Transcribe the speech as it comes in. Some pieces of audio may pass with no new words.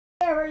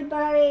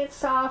everybody,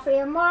 it's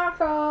Safi and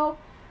Marco,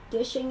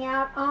 dishing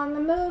out on the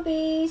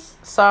movies.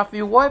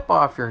 Safi, wipe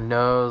off your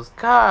nose.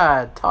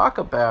 God, talk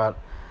about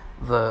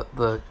the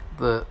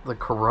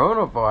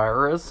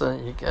coronavirus,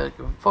 and you gotta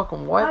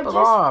fucking wipe it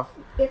off.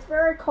 It's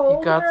very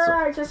cold here.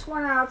 I just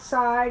went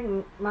outside,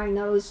 and my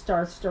nose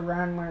starts to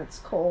run when it's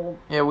cold.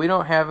 Yeah, we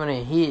don't have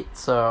any heat,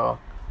 so...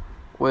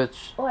 Well,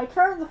 I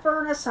turned the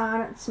furnace on.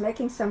 It's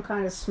making some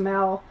kind of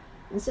smell.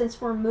 And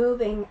since we're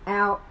moving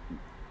out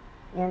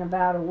in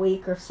about a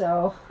week or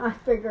so, I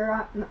figure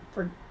I'm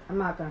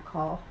not going to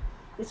call.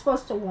 It's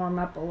supposed to warm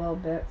up a little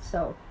bit,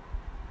 so...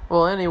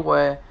 Well,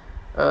 anyway,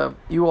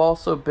 you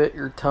also bit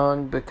your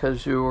tongue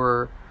because you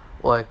were,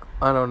 I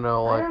don't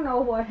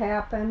know what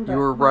happened. You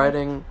were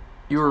writing...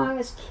 Your tongue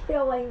is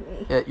killing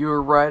me. Yeah, you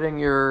were writing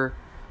your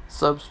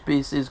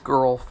Subspecies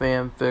Girl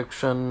fan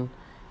fiction,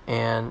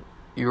 and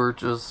you were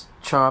just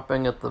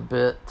chomping at the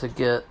bit to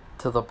get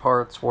to the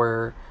parts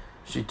where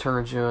she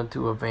turns you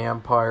into a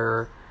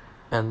vampire,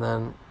 and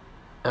then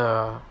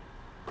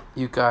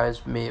you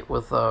guys meet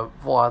with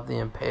Vlad the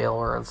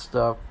Impaler and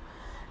stuff,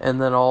 and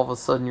then all of a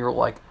sudden you're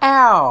like,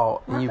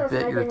 ow! And you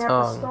bit your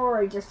tongue. A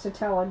story just to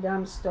tell a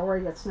dumb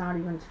story that's not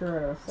even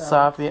true. So.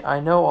 Safi, I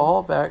know all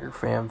about your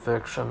fan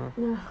fiction.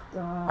 Oh,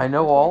 God. I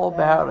know all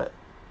about it.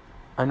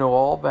 I know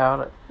all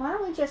about it. Why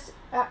don't we just...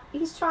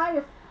 he's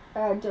trying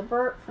to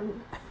divert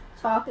from...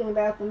 talking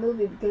about the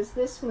movie because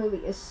this movie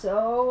is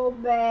so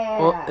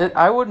bad. Well,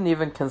 I wouldn't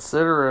even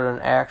consider it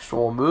an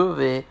actual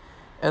movie,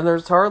 and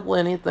there's hardly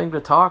anything to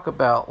talk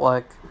about.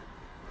 Let's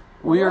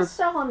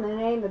tell them the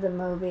name of the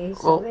movie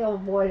so they'll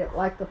avoid it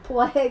like the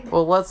plague.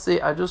 Well, let's see.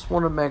 I just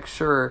want to make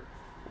sure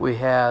we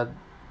had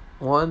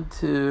 1,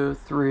 2,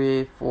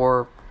 3,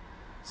 4.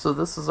 So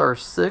this is our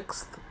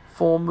 6th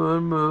full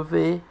moon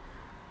movie.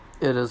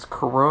 It is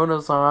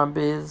Corona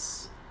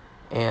Zombies,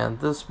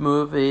 and this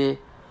movie.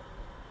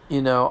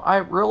 You know, I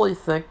really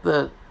think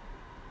that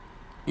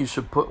you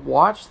should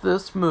watch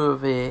this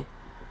movie,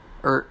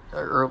 or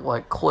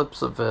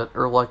clips of it,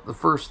 or the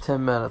first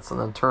 10 minutes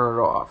and then turn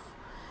it off.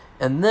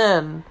 And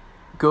then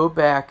go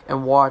back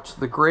and watch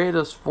the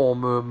greatest full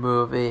moon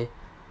movie,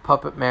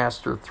 Puppet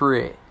Master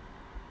 3.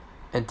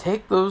 And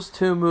take those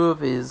two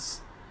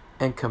movies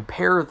and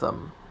compare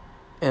them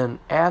and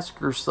ask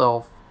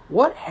yourself,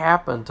 what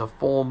happened to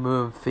full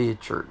moon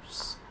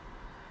features?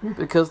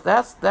 Because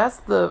that's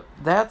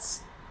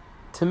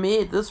to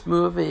me, this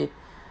movie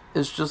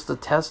is just a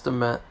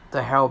testament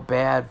to how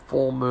bad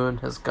Full Moon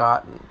has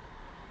gotten,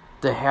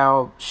 to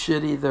how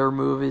shitty their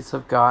movies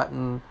have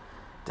gotten,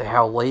 to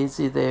how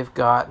lazy they've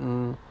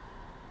gotten,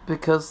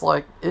 because,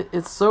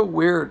 it's so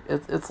weird.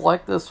 It's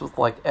like this with,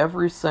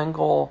 every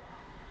single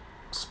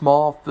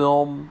small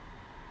film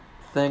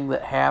thing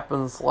that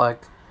happens,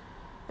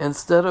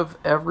 instead of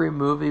every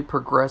movie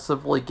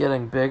progressively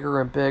getting bigger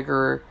and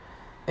bigger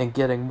and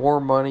getting more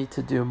money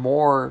to do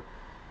more,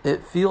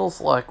 it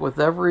feels like with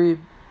every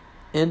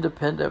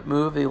independent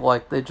movie,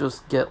 they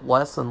just get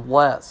less and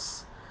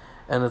less.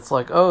 And it's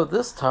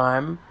this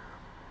time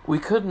we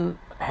couldn't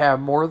have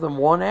more than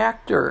one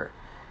actor.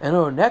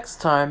 And next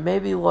time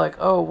maybe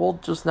we'll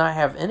just not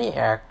have any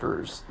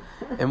actors.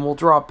 And we'll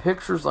draw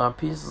pictures on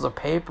pieces of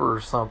paper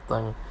or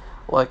something.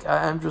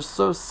 I'm just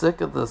so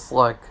sick of this,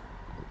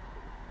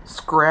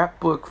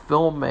 scrapbook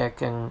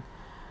filmmaking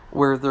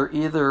where they're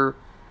either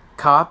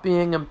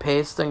copying and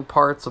pasting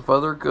parts of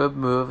other good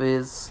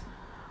movies,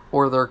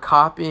 or they're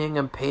copying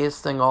and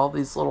pasting all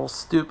these little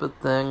stupid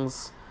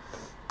things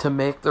to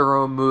make their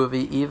own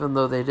movie, even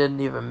though they didn't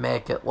even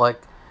make it.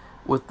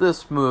 With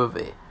this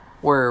movie,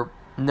 where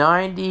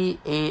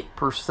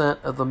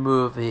 98% of the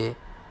movie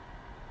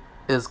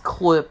is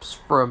clips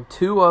from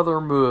 2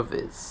 other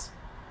movies,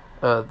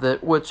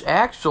 which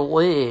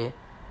actually,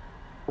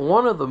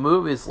 one of the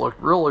movies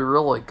looked really,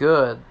 really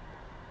good.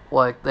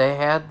 They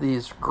had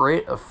these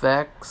great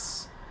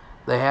effects.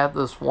 They had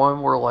this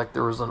one where,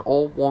 there was an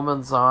old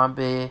woman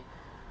zombie,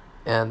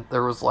 and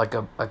there was,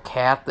 a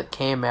cat that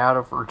came out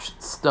of her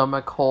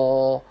stomach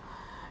hole,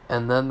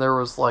 and then there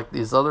was,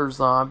 these other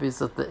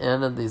zombies at the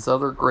end, and these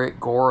other great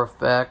gore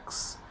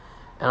effects,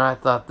 and I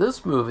thought,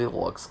 this movie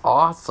looks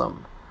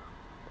awesome.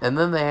 And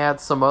then they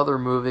had some other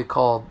movie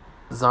called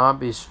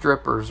Zombie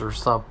Strippers or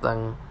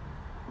something,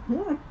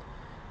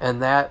 and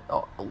that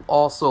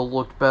also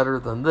looked better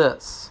than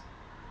this.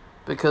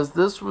 Because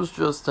this was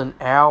just an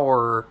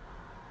hour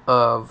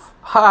of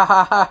ha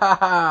ha ha ha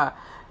ha.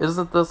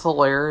 Isn't this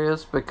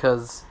hilarious?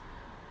 Because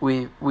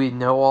we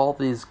know all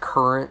these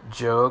current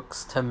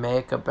jokes to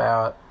make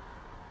about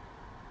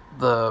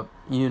the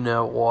you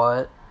know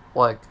what.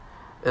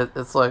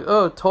 It's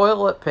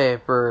toilet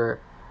paper,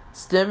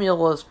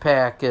 stimulus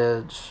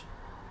package,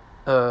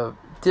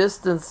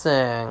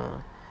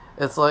 distancing.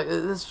 It's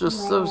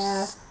just so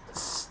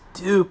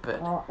stupid.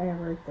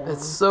 Everything.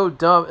 It's so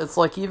dumb. It's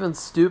even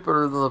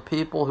stupider than the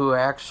people who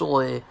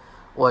actually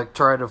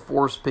try to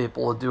force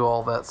people to do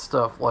all that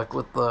stuff,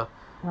 with the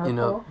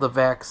the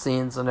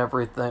vaccines and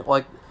everything.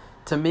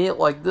 To me,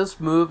 this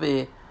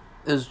movie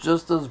is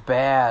just as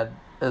bad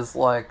as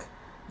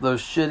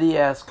those shitty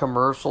ass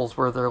commercials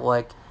where they're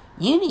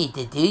you need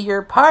to do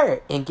your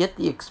part and get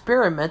the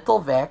experimental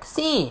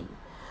vaccine.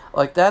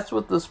 Like, that's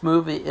what this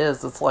movie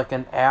is. It's like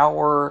an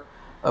hour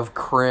of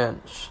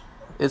cringe.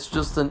 It's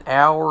just an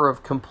hour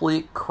of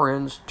complete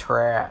cringe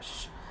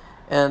trash.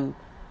 And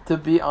to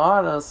be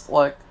honest,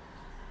 like,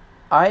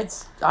 I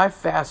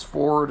fast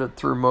forwarded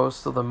through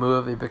most of the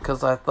movie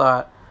because I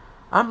thought,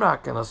 I'm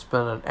not going to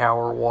spend an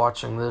hour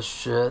watching this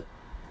shit.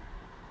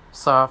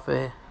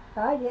 Safi?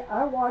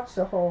 I watched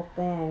the whole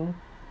thing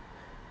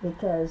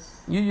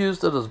because You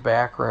used it as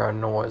background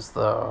noise,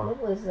 though.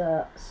 it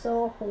was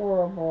so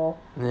horrible.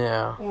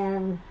 Yeah.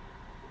 And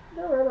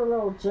there were other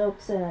little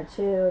jokes in it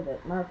too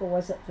that Marco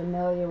wasn't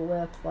familiar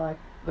with. Like,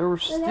 They were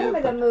the name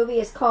of the stupid. movie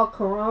is called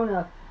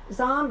Corona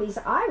Zombies.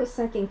 I was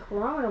thinking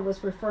Corona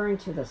was referring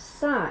to the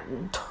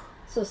sun.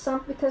 So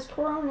because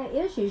Corona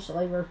is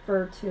usually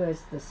referred to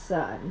as the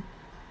sun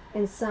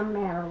in some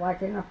manner,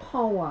 like in a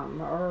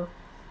poem or,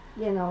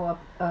 you know,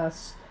 a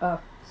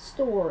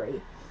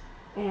story.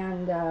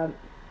 And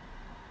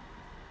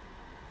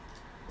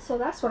so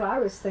that's what I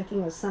was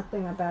thinking, was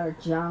something about a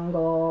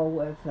jungle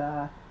with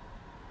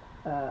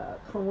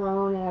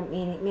Corona,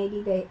 meaning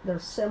maybe they had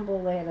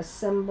a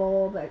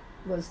symbol that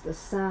was the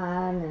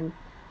sun, and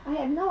I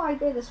had no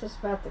idea this was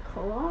about the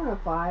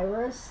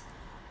coronavirus.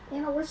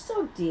 You know, we're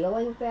still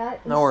dealing with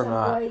that in No, we're some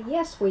not. way.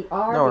 Yes, we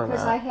are, No, we're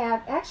because not. I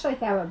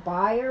have a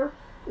buyer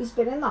who's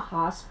been in the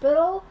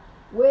hospital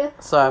with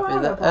Safi,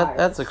 coronavirus.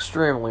 that's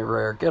extremely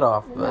rare. Get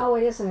off of it. No,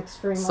 it isn't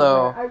extremely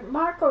So, rare.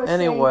 Marco is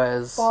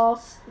anyways. saying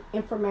false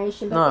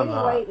information, but No,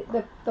 I'm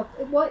anyway,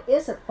 what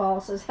isn't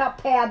false is how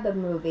bad the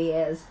movie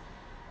is.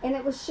 And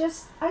it was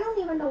just, I don't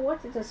even know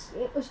what to just,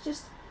 it was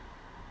just,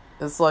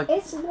 It's like,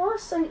 it's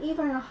worse than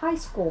even a high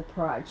school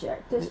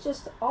project. It's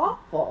just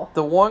awful.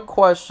 the one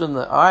question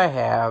that I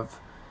have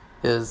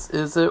is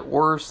it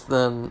worse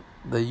than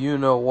the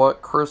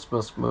you-know-what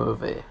Christmas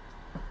movie?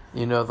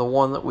 You know, the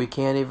one that we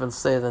can't even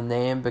say the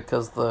name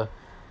because the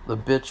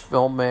bitch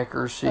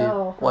filmmaker, she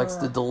likes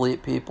to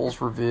delete people's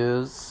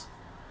reviews.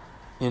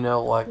 You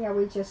know, like... Yeah,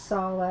 we just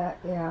saw that,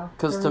 yeah.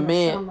 Because to during the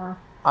me, summer.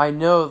 I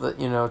know that,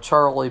 you know,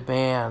 Charlie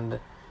Band,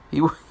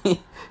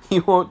 he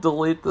won't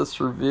delete this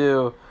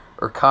review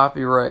or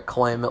copyright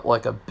claim it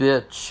like a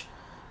bitch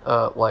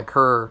like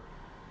her.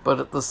 But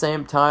at the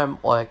same time,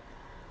 like,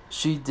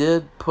 she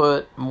did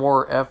put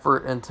more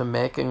effort into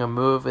making a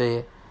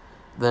movie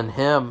than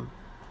him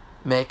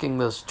making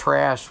this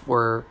trash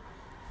where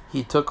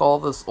he took all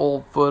this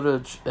old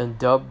footage and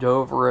dubbed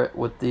over it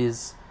with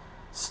these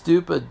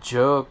stupid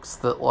jokes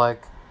that,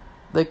 like,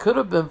 they could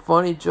have been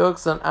funny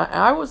jokes. And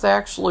I was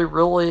actually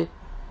really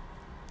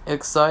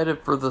excited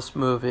for this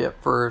movie at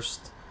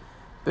first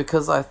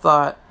because I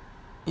thought,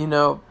 you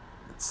know,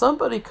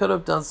 somebody could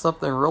have done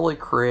something really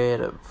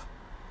creative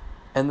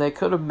and they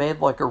could have made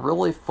like a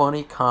really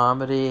funny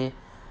comedy,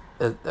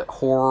 a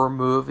horror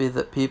movie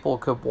that people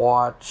could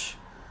watch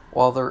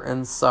while they're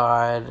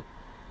inside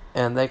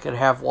and they could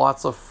have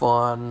lots of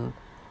fun.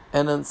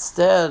 And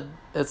instead,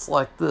 it's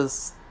like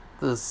this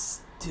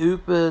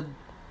stupid,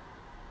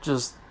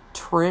 just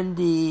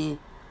trendy,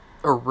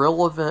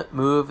 irrelevant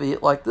movie.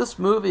 Like, this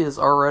movie is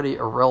already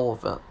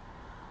irrelevant.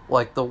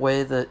 Like, the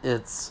way that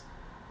it's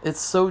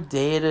so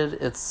dated,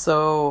 it's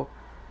so...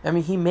 I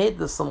mean, he made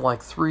this in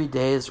like 3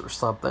 days or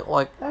something.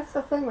 Like, That's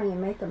the thing when you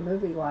make a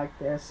movie like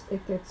this,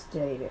 it gets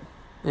dated.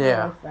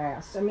 yeah. Really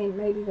fast. I mean,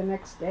 maybe the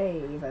next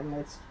day even.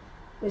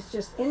 It's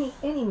just any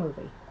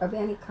movie of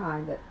any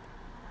kind that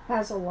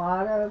has a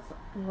lot of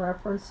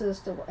references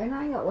to, and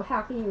I know,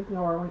 how can you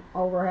ignore when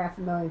over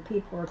 500,000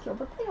 people are killed,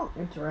 but they don't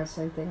address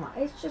anything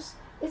like,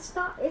 it's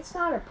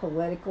not a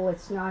political,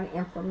 it's not an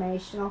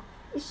informational,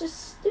 it's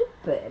just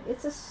stupid.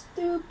 It's a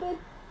stupid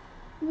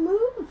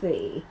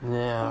movie.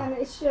 Yeah. And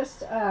it's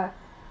just,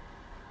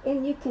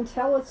 and you can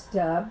tell it's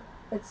dubbed.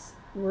 It's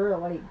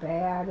really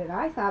bad, and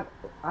I thought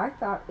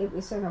it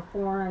was in a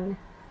foreign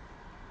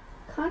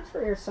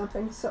country or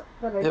something. So,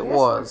 but I guess It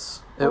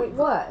was. it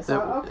was.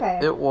 Okay.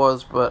 It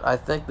was, but I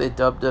think they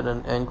dubbed it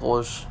in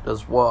English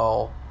as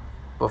well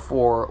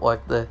before.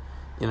 Like,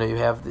 you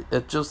have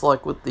it just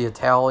like with the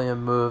Italian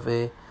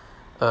movie,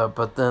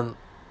 but then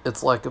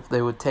it's like if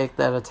they would take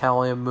that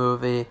Italian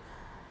movie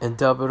and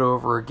dub it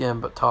over again,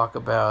 but talk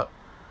about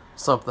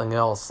something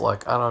else,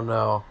 like, I don't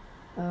know,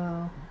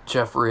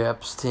 Jeffrey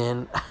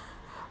Epstein.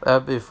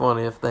 That'd be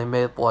funny if they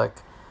made like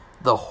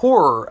the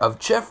horror of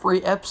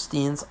Jeffrey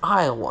Epstein's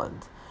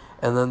Island,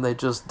 and then they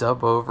just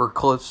dub over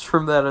clips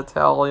from that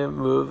Italian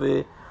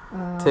movie,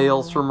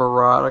 Tales from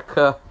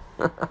Erotica.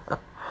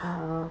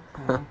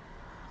 Okay.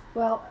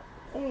 Well,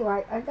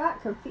 anyway, I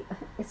got confused.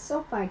 It's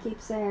so funny. I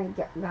keep saying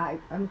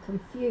I'm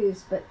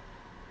confused, but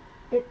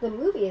the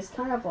movie is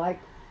kind of like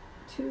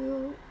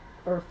 2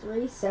 or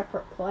 3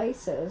 separate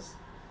places.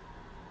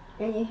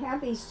 And you have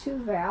these 2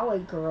 valley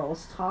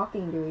girls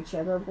talking to each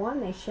other.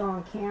 One they show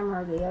on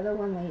camera, the other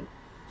one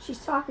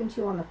she's talking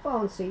to on the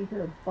phone, so you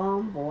hear the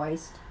phone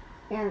voice.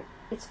 And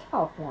it's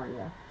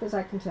California, because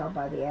I can tell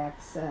by the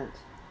accent.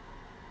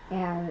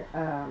 And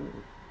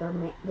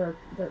the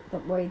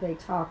way they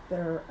talk,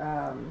 their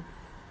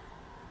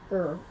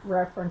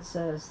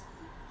references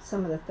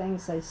some of the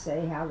things they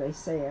say, how they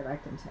say it, I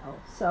can tell.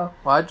 So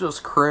I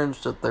just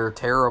cringed at their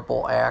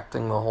terrible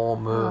acting the whole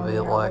movie.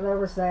 yeah, Like, well, there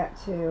was that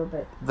too,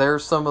 but they're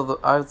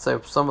I would say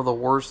some of the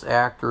worst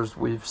actors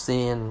we've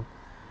seen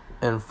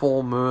in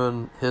Full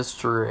Moon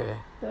history.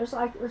 there's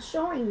like, we're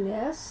showing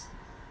this,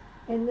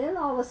 and then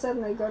all of a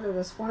sudden they go to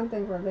this one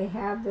thing where they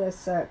have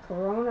this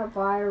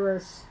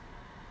coronavirus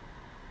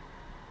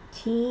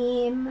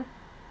team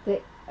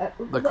that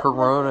The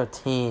Corona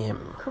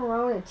team.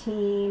 Corona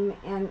team,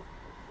 and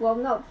well,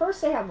 no,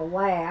 first they have a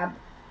lab.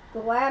 The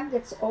lab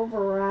gets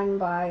overrun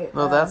by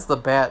No, that's the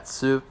Bat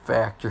Soup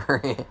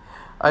Factory.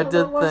 I well, did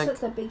there was think at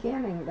the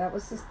beginning. That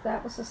was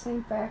the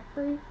same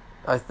factory.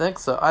 I think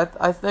so.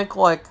 I think,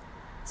 like,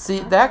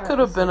 see, I that thought could it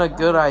have was been so a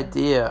good funny.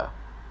 idea.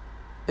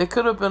 It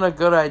could have been a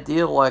good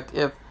idea, like,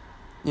 if,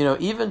 you know,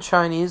 even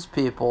Chinese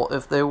people,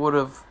 if they would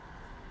have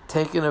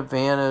taken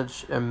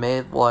advantage and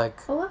made, like,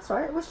 Oh, that's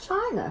right. It was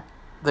China.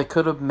 they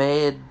could have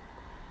made,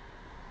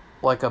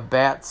 like, a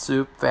Bat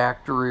Soup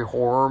Factory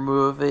horror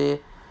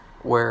movie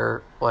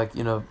where, like,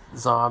 you know,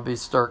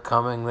 zombies start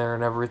coming there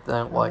and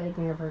everything. Like,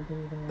 They never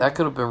do that. that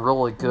could have been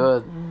really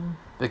good. Mm-mm.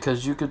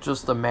 Because you could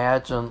just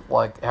imagine,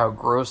 like, how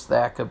gross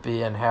that could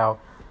be and how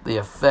the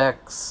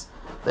effects.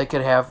 They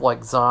could have,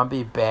 like,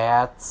 zombie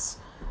bats.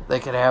 They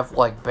could have,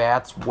 like,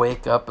 bats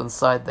wake up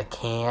inside the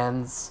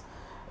cans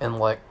and,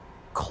 like,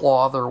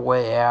 claw their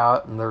way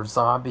out, and they're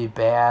zombie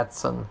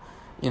bats. And,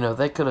 you know,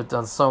 they could have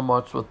done so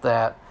much with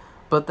that.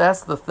 But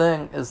that's the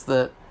thing, is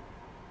that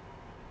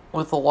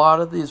with a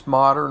lot of these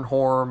modern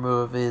horror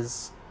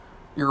movies,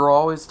 you're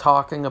always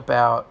talking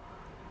about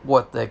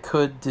what they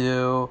could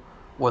do,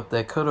 what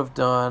they could have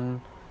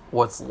done,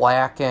 what's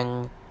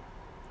lacking.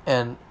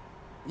 And,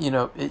 you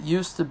know, it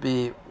used to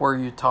be where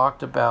you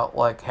talked about,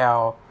 like,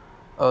 how,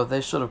 oh, they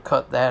should have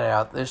cut that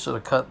out, they should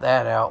have cut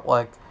that out.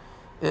 Like,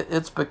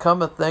 it's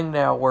become a thing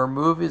now where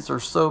movies are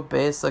so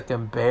basic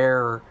and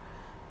bare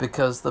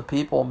because the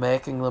people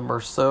making them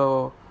are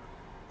so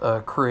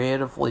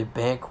creatively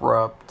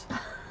bankrupt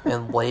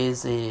and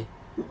lazy.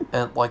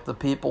 And, like, the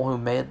people who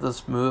made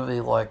this movie,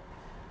 like,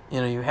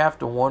 you know, you have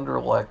to wonder,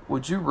 like,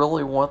 would you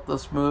really want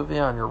this movie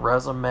on your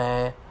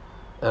resume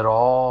at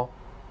all?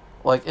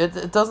 Like,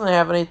 it doesn't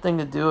have anything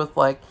to do with,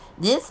 like,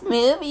 this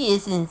movie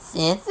is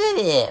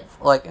insensitive.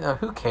 Like, you know,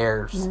 who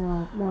cares?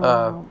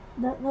 No.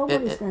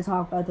 Nobody's going to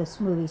talk about this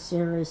movie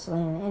seriously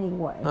in any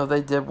way. No,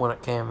 they did when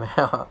it came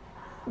out.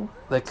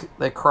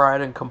 They cried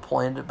and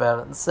complained about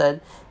it and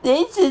said,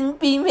 they shouldn't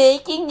be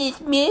making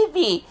this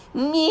movie.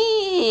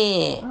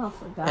 Meh. Oh,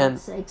 for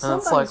God's sake. And it's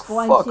Somebody's like,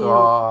 going fuck to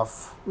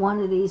off. one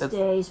of these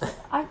days.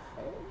 But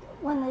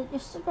when they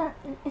just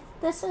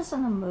this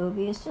isn't a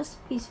movie. It's just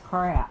a piece of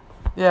crap.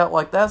 Yeah,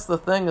 like, that's the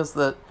thing, is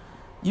that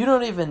you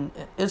don't even...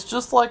 It's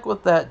just like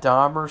with that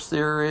Dahmer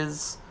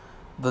series,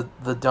 the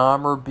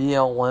Dahmer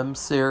BLM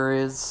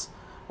series,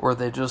 where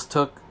they just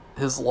took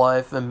his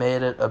life and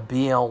made it a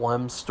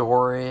BLM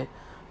story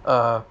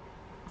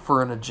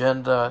for an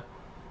agenda.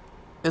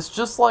 It's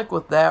just like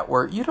with that,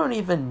 where you don't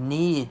even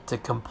need to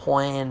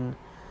complain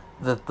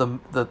that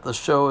the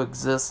show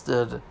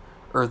existed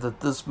or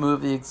that this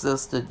movie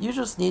existed. You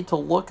just need to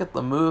look at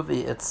the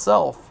movie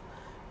itself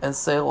and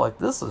say, like,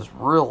 this is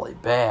really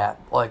bad.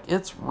 Like,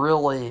 it's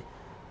really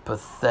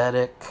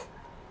pathetic,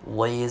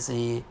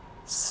 lazy,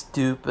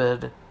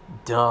 stupid,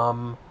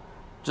 dumb.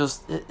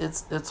 Just,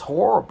 it's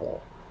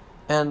horrible.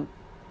 And,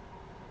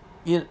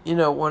 you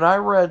know, when I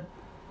read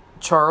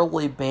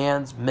Charlie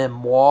Band's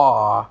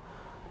memoir,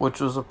 which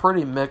was a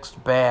pretty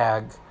mixed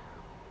bag,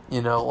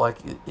 you know, like,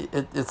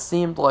 it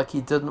seemed like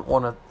he didn't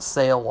want to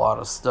say a lot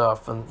of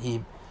stuff, and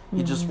he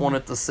just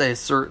wanted to say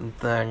certain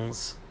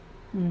things.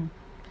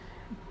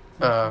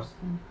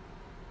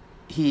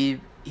 He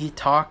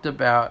talked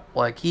about,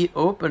 like, he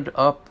opened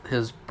up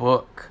his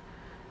book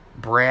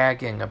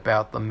bragging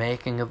about the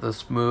making of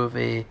this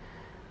movie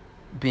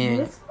being...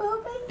 This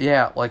movie?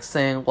 Yeah, like,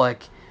 saying,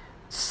 like,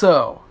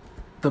 so,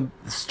 the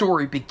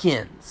story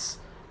begins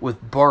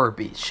with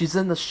Barbie. She's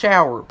in the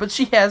shower, but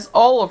she has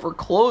all of her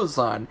clothes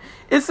on.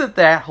 Isn't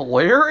that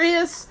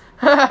hilarious?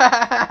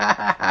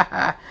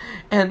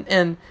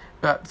 And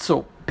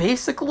so,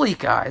 basically,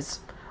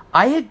 guys,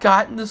 I had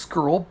gotten this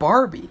girl,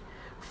 Barbie,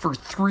 for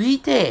 3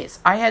 days.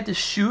 I had to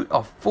shoot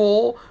a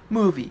full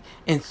movie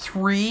in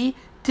 3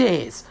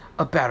 days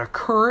about a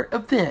current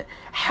event.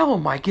 How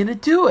am I going to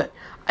do it?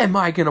 Am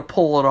I going to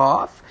pull it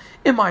off?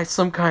 Am I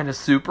some kind of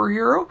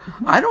superhero?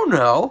 I don't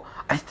know.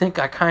 I think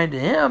I kind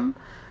of am,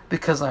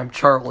 because I'm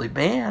Charlie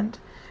Band.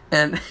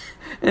 And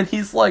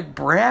he's, like,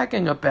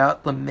 bragging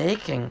about the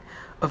making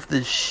of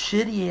this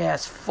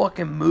shitty-ass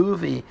fucking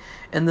movie.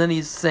 And then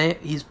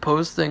he's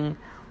posting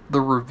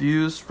the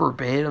reviews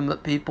verbatim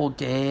that people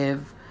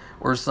gave,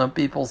 where some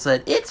people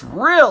said, it's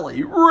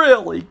really,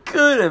 really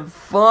good and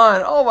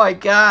fun. Oh my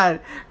God,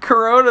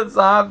 Corona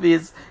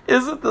Zombies,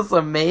 isn't this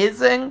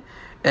amazing?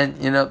 And,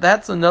 you know,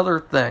 that's another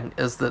thing,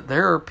 is that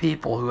there are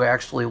people who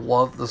actually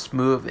love this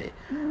movie.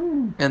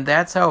 And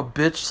that's how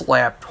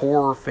bitch-slapped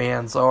horror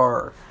fans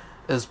are,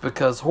 is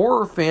because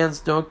horror fans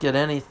don't get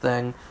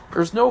anything.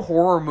 There's no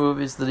horror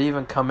movies that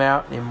even come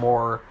out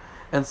anymore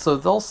And so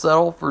they'll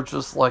settle for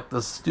just like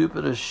the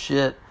stupidest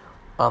shit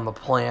on the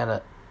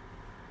planet,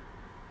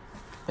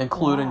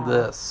 including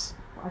this.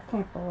 I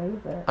can't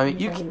believe it. I mean,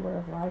 Anybody would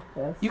have liked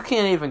this. You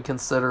can't even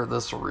consider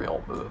this a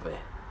real movie.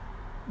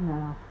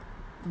 No,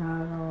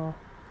 not at all.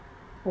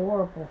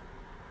 Horrible.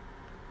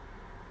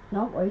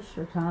 Don't waste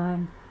your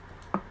time.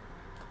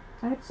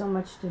 I had so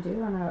much to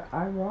do, and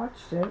I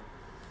watched it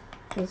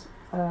because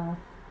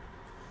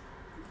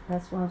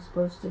that's what I'm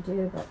supposed to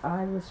do. But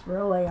I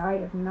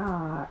did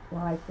not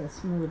like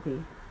this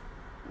movie,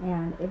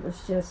 and it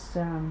was just,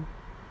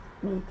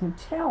 you can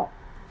tell,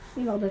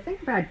 the thing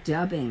about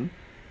dubbing,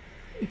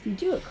 if you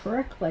do it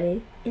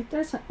correctly, it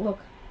doesn't look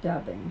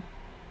dubbing.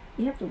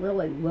 You have to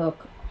really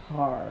look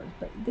hard.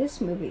 But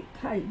this movie,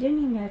 God, you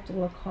didn't even have to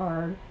look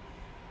hard.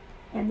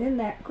 And then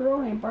that girl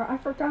named I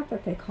forgot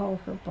that they called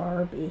her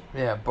Barbie.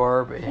 Yeah,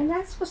 Barbie. And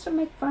that's supposed to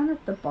make fun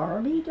of the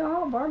Barbie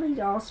doll. Barbie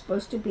doll's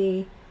supposed to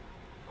be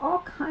all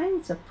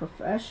kinds of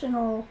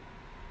professional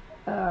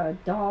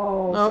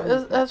dolls.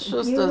 No, that's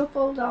just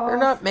beautiful dolls. They're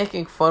not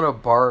making fun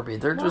of Barbie.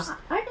 They're just.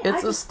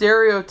 It's a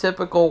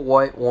stereotypical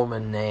white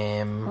woman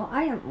name. Well,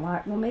 I didn't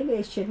like. Well, maybe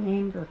they should have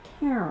named her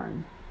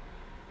Karen.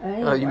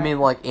 Anyway. You mean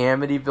like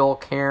Amityville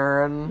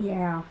Karen?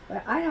 Yeah,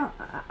 but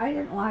I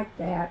didn't like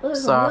that.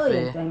 There's Safi. a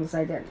million things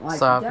I didn't like.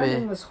 Safi. The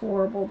dubbing was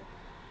horrible.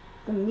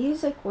 The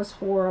music was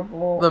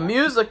horrible. The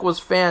music was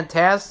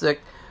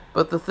fantastic,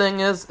 but the thing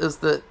is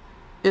that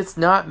it's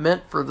not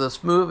meant for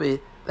this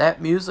movie.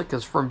 That music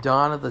is from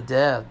Dawn of the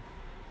Dead.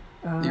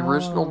 The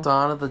original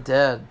Dawn of the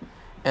Dead.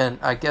 And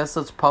I guess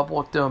it's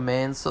public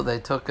domain, so they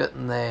took it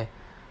and they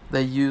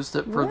used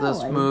it for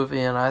this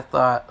movie, and I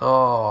thought,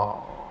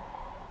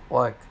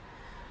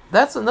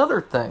 that's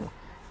another thing,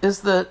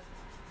 is that,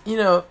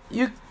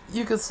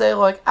 you could say,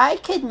 like, I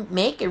couldn't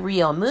make a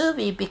real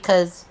movie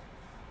because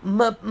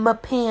my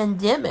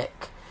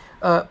pandemic.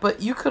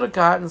 But you could have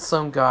gotten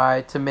some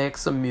guy to make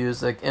some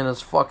music in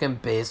his fucking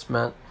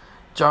basement.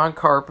 John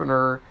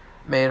Carpenter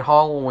made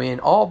Halloween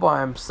all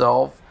by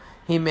himself.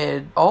 He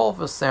made all of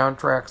his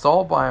soundtracks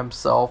all by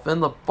himself in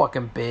the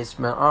fucking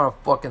basement on a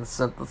fucking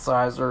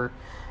synthesizer.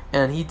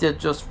 And he did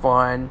just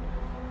fine.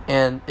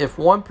 And if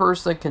one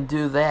person can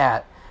do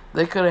that,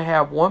 they could have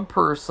had one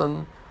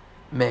person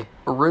make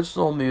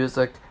original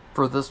music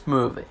for this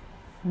movie.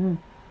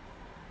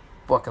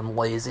 Fucking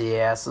lazy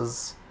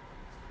asses.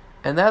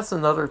 And that's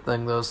another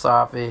thing, though,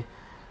 Safi.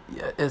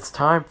 It's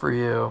time for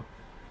you.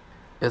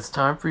 It's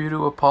time for you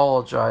to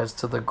apologize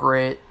to the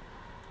great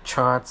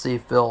Chauncey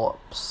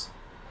Phillips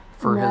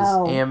for his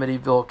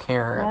Amityville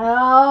Karen.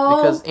 No.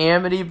 Because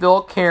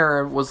Amityville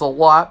Karen was a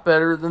lot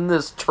better than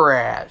this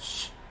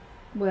trash.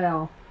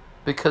 Well.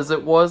 Because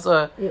it was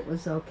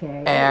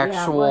okay.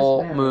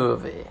 Actual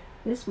movie.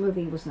 This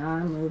movie was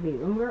not a movie.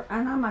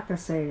 And I'm not going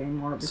to say it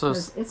anymore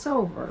because it's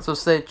over. So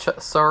say,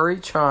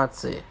 sorry,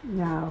 Chauncey.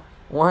 No.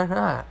 Why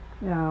not?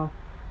 No.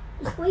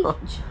 Just leave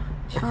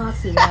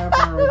Chauncey out of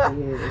our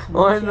reviews.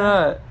 Why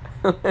not?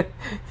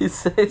 You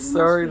say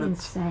sorry to...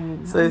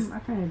 insane. Say, I'm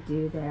not going to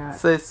do that.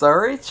 Say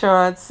sorry,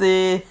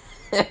 Chauncey.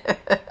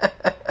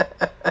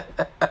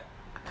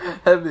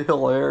 That'd be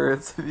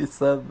hilarious if you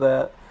said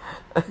that.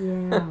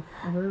 Yeah,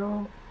 a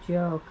real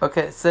joke.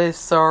 Okay, say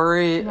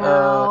sorry.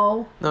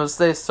 No.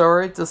 Say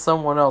sorry to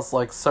someone else.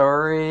 Like,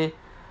 sorry,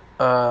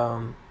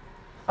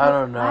 I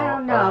don't know. I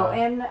don't know,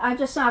 and I'm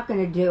just not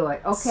going to do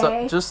it,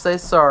 okay? Just say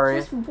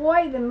sorry. Just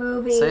avoid the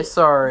movie. Say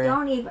sorry.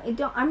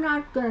 I'm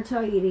not going to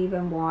tell you to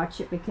even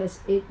watch it because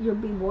you'll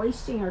be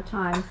wasting your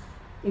time.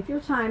 If your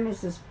time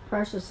is as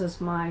precious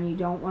as mine, you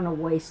don't want to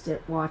waste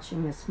it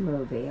watching this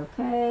movie,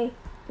 okay?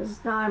 Because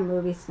it's not a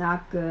movie, it's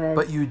not good.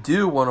 But you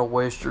do want to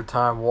waste your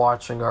time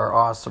watching our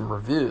awesome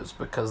reviews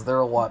because they're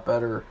a lot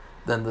better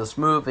than this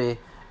movie,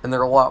 and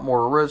they're a lot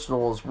more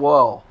original as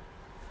well.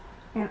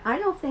 And I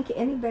don't think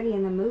anybody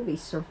in the movie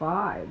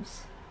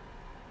survives.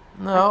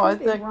 No, I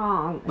think think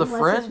wrong. the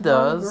friend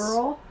does.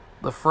 Girl.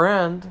 The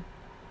friend,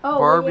 oh,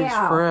 Barbie's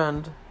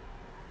friend,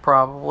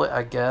 probably,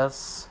 I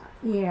guess.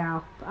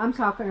 Yeah, I'm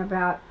talking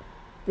about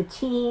the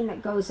teen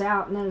that goes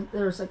out, and then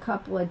there's a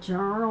couple of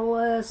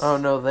journalists. Oh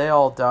no, they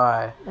all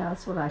die.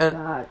 That's what I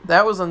thought.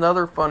 That was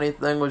another funny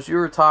thing, was you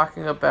were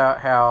talking about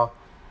how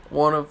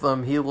one of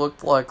them, he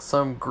looked like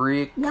some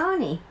Greek...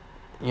 Yanni.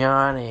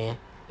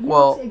 He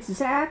looks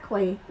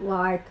exactly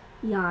like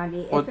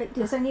Yanni.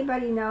 Does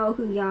anybody know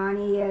who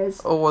Yanni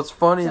is? Oh, what's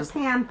funny is... a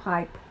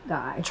panpipe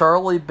guy.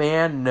 Charlie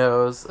Band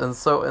knows, and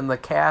so in the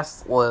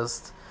cast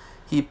list,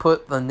 he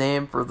put the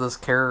name for this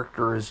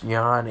character as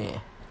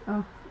Yanni.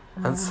 Oh.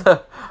 And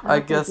so, I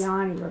guess...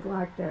 Yanni would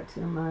like that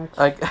too much.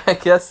 I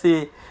guess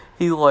he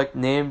like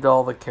named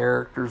all the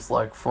characters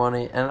like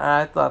funny, and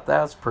I thought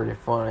that was pretty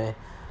funny.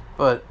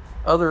 But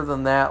other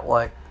than that,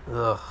 like,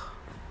 ugh.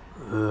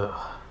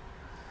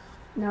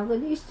 Now, there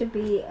used to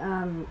be,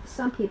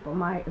 some people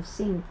might have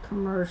seen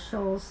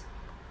commercials.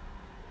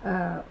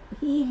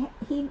 He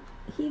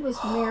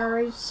was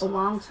married a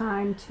long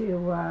time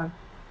to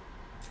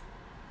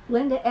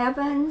Linda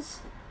Evans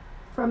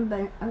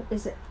from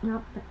is it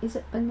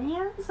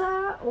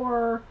Bonanza,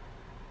 or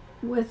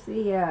with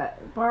the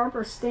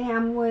Barbara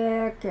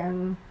Stanwyck,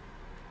 and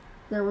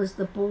there was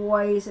The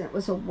Boys, and it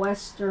was a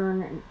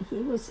Western, and he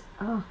was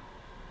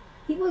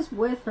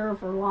with her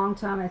for a long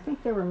time. I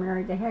think they were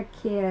married. They had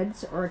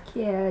kids or a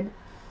kid.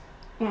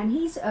 And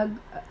he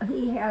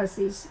has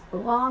these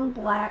long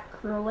black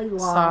curly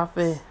locks.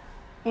 Safi,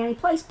 and he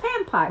plays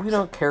panpipes. we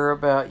don't care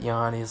about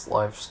Yanni's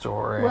life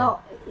story.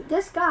 Well,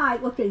 this guy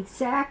looked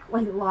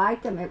exactly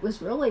like him. It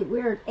was really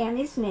weird. And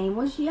his name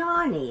was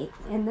Yanni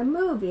in the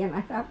movie. And I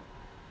thought,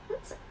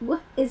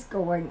 what is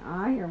going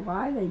on here?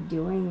 Why are they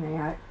doing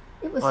that?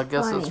 It was I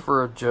guess funny. it's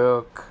for a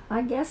joke.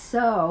 I guess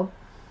so.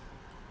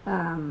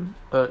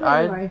 But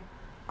anyway.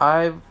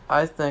 I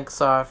think,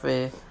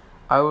 Safi,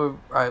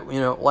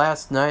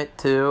 last night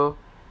too,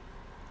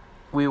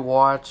 we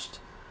watched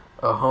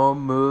a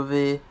home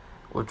movie,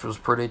 which was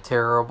pretty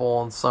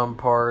terrible in some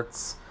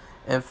parts.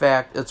 In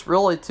fact, it's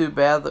really too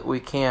bad that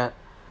we can't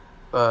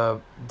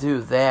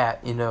do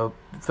that,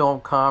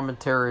 film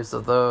commentaries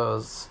of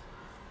those.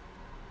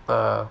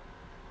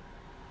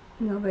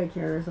 Nobody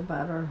cares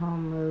about our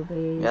home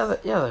movies. Yeah,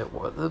 they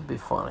would. That'd be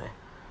funny.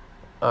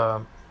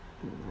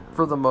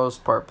 For the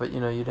most part, but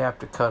you'd have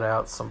to cut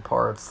out some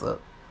parts that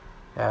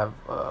have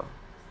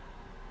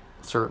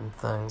certain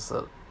things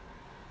that,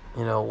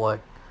 like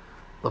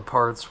the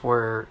parts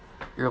where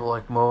you're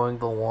like mowing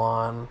the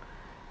lawn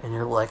and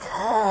you're like,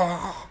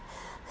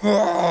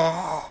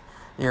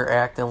 you're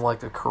acting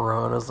like a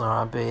Corona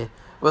zombie.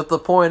 But the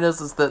point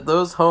is that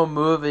those home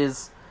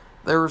movies,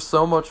 they were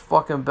so much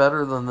fucking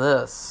better than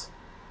this.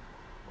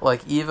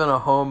 Like, even a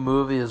home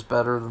movie is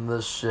better than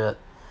this shit.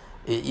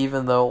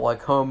 Even though,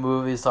 like, home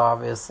movies,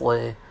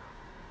 obviously,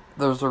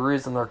 there's a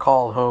reason they're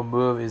called home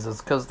movies.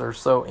 It's because they're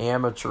so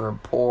amateur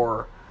and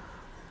poor.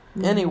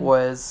 Mm-hmm.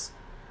 Anyways,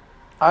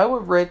 I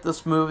would rate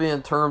this movie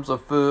in terms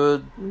of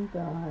food. Oh,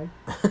 God.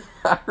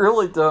 I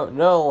really don't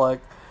know.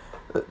 Like,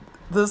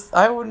 this,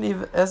 I wouldn't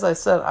even, as I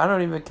said, I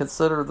don't even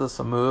consider this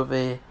a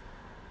movie.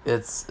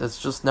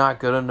 It's just not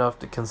good enough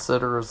to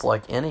consider as,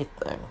 like,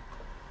 anything.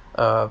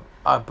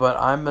 But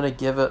I'm going to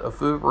give it a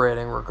food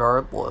rating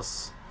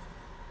regardless.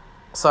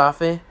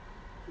 Safi?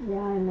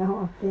 Yeah, I know.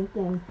 I'm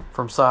thinking.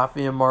 From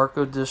Safi and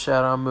Marco, Dish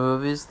Out on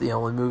Movies, the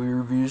only movie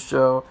review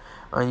show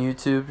on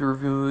YouTube to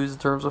review movies in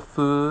terms of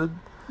food.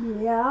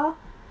 Yeah.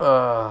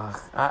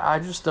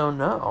 I just don't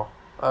know.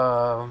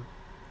 Well,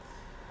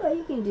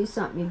 you can do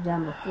something you've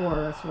done before.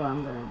 That's what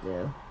I'm going to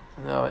do.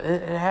 No,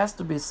 it has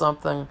to be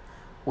something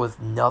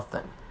with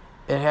nothing.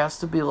 It has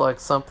to be like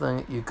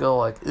something you go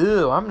like,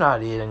 ew, I'm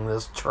not eating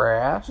this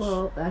trash.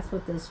 Well, that's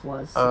what this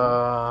was.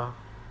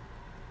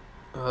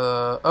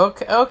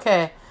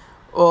 Okay.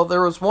 Well,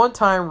 there was one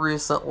time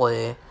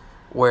recently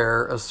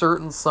where a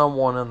certain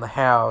someone in the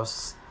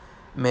house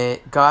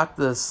got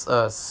this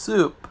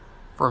soup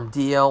from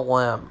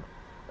DLM,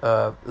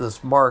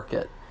 this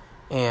market,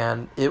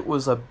 and it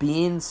was a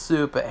bean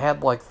soup. It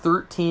had like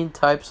 13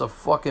 types of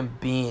fucking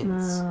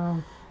beans,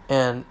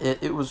 and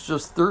it was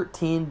just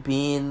 13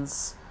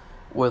 beans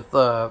with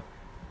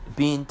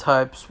bean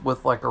types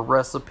with like a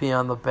recipe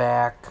on the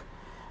back,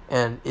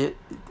 and he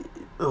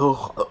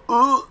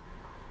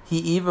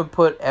even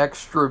put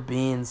extra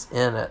beans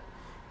in it,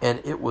 and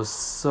it was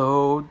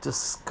so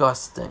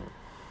disgusting.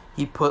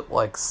 He put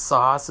like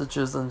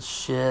sausages and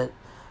shit.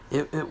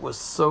 It was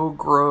so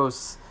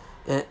gross.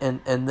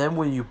 And then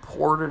when you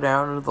poured it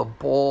out into the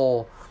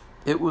bowl,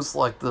 it was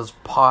like this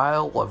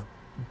pile of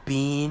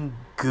bean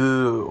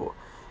goo.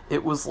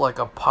 It was like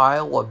a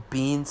pile of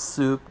bean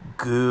soup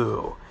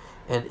goo.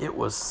 And it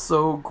was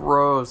so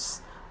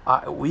gross.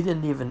 We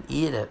didn't even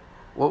eat it.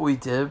 What we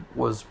did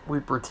was we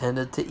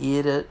pretended to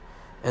eat it,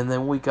 and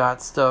then we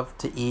got stuff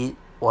to eat,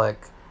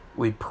 like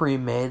we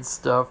pre-made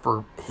stuff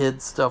or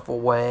hid stuff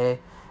away,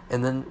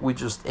 and then we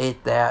just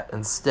ate that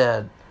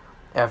instead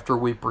after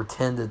we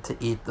pretended to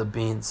eat the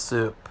bean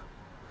soup.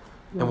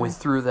 Yeah. And we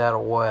threw that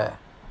away.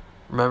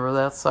 Remember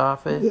that,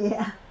 Safi?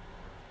 Yeah.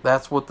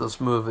 That's what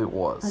this movie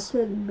was. I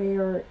couldn't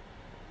bear it.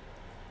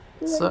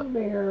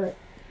 Bear it.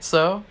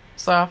 So,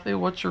 Safi,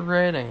 what's your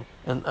rating?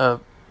 And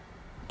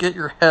get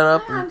your head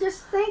up I'm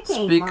just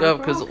thinking. Speak Marco, up,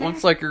 because it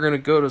looks like you're going to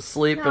go to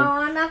sleep. No, and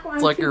I'm not going.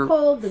 It's like you're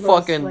cold to go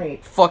to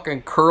sleep.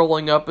 fucking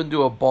curling up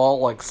into a ball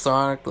like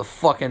Sonic the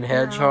fucking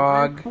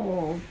Hedgehog.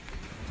 No,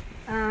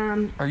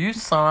 I'm cold. Are you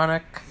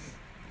Sonic?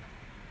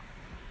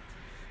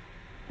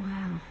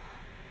 Wow.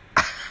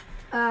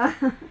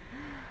 The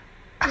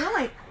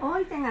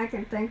only thing I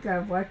can think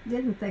of, I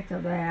didn't think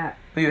of that.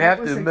 You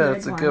have to admit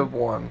it's a good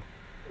one.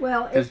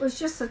 Well, it was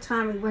just the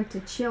time we went to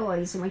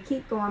Chili's, and we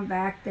keep going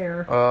back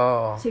there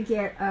to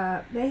get,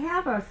 they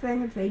have a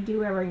thing that they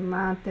do every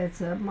month. It's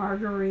a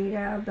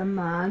margarita of the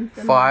month.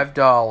 $5.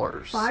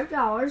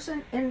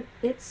 $5, and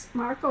it's,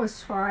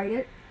 Marco's tried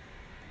it,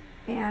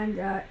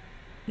 and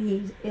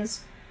he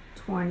is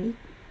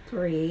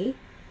 23,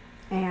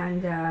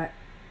 and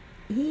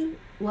he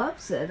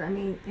loves it. I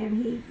mean,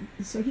 and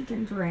so he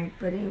can drink,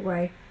 but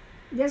anyway,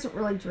 he doesn't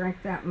really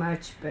drink that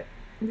much, but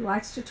he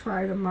likes to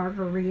try the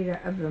margarita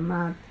of the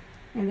month,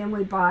 and then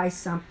we buy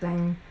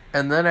something.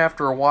 And then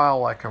after a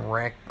while, I can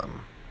rank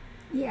them.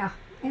 Yeah,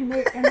 And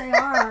they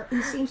are.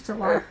 He seems to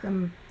like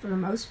them for the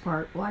most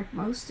part, like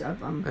most of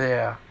them.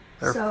 Yeah,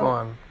 they're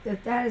fun.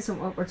 That isn't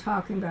what we're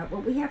talking about.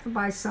 But we have to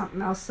buy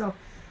something else. So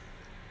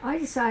I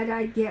decided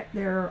I'd get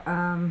their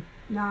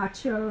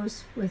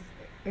nachos with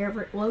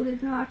Everett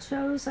loaded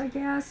nachos, I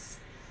guess.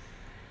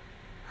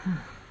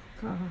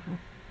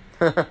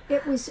 God.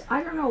 It was,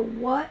 I don't know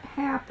what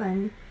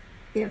happened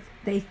if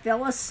they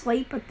fell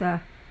asleep at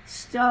the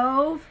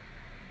stove,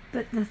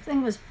 but the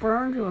thing was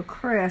burned to a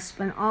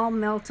crisp and all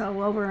melted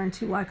all over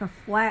into like a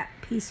flat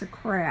piece of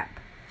crap.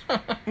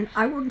 And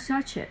I wouldn't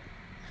touch it.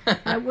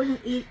 I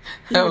wouldn't eat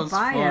a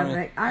bite of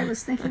it. I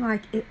was thinking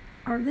like,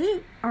 are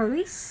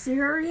they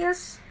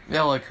serious?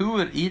 Yeah, like who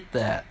would eat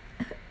that?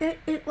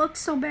 It looked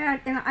so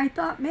bad, and I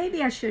thought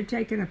maybe I should have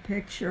taken a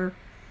picture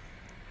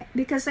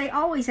because they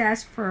always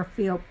ask for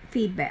a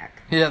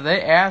feedback. Yeah,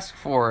 they ask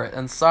for it,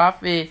 and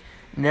Safi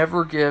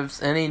never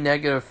gives any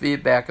negative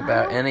feedback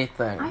about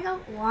anything. I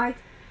don't like,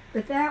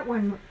 but that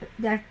one,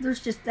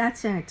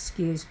 that's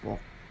inexcusable.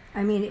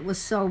 I mean, it was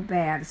so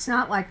bad. It's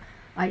not like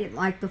I didn't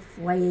like the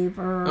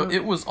flavor. No,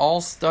 it was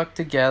all stuck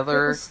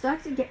together. It was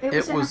stuck together.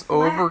 It was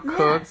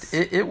overcooked.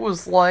 It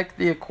was like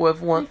the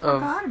equivalent I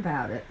forgot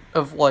about it.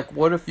 Of like,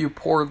 what if you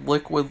poured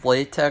liquid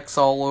latex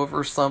all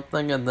over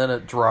something and then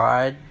it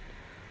dried?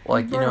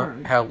 Like, you know,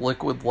 how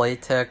liquid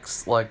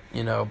latex, like,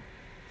 you know.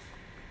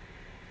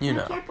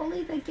 I can't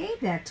believe they gave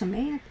that to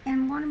me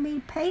and wanted me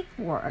to pay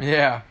for it.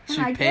 Yeah,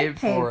 she paid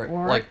for it.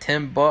 Like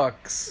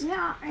 $10.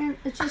 Yeah, and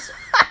it just,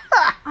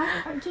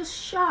 I'm just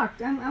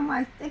shocked.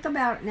 I think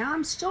about it now,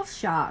 I'm still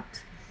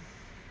shocked.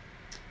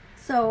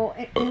 So,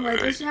 anyway,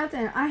 there's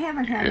nothing, I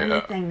haven't had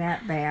anything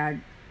that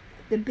bad.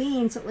 The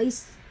beans, at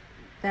least,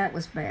 that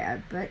was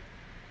bad. But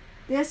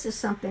this is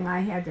something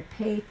I had to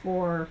pay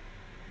for,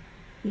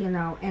 you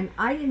know, and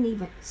I didn't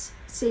even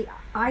see,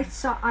 I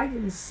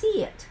didn't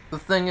see it. The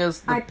thing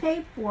is, I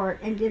paid for it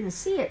and didn't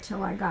see it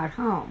till I got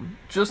home.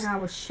 And I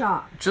was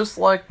shocked. Just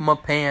like my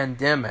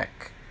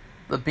pandemic,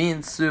 the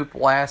bean soup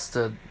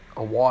lasted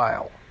a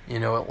while. You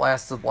know, it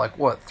lasted like,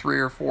 what, 3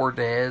 or 4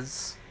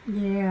 days?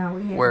 Yeah,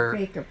 we had to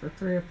fake it for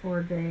 3 or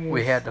 4 days.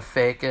 We had to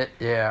fake it,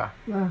 yeah.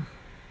 Ugh.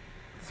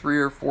 3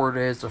 or 4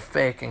 days of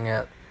faking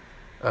it.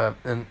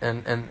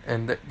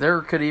 And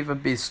there could even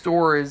be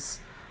stories,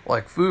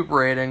 like food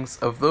ratings,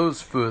 of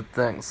those food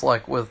things,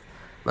 like with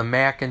the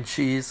mac and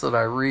cheese that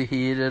I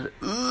reheated.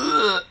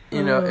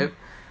 You know,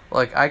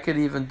 like I could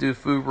even do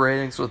food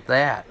ratings with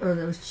that. Or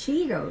those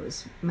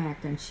Cheetos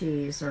mac and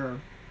cheese,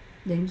 or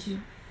didn't you?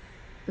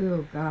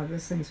 Oh God,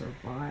 those things are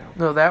vile.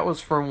 No, that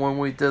was from when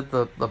we did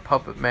the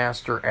Puppet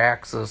Master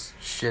Axis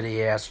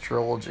shitty ass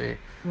trilogy.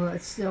 Well,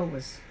 it still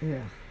was.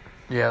 Yeah.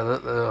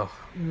 Yeah.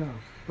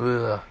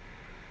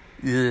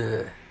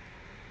 Yeah.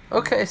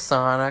 Okay,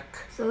 Sonic.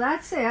 So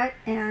that's it,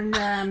 and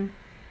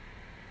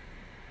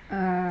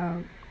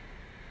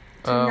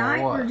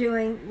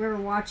tonight we're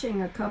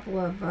watching a couple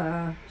of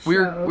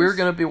shows. We're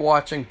gonna be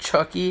watching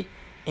Chucky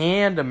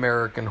and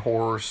American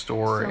Horror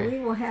Story. So we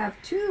will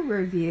have 2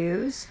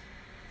 reviews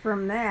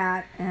from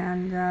that,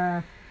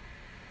 and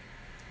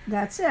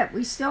that's it.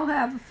 We still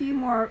have a few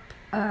more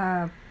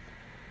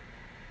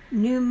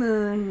new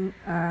moon,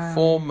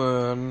 full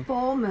moon.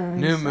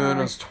 New moon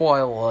is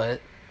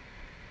Twilight.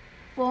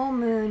 Full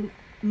moon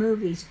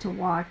movies to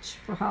watch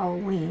for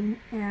Halloween,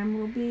 and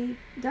we'll be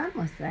done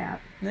with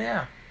that.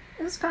 Yeah.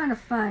 It was kind of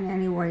fun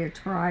anyway to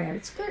try it.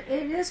 It's good.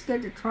 It is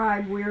good to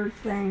try weird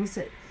things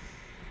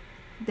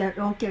that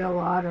don't get a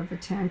lot of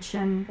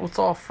attention. Well, it's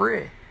all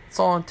free. It's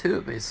all on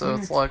Tubi, so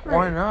it's like, free.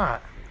 Why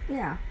not?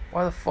 Yeah.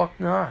 Why the fuck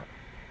not?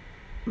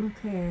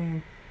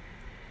 Okay.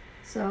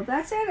 So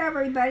that's it,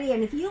 everybody.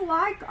 And if you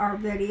like our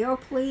video,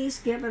 please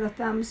give it a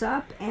thumbs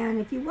up. And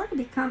if you want to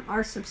become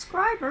our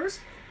subscribers,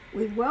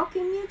 we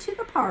welcome you to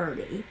the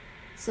party.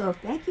 So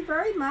thank you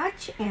very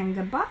much, and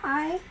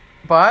goodbye.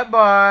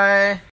 Bye-bye.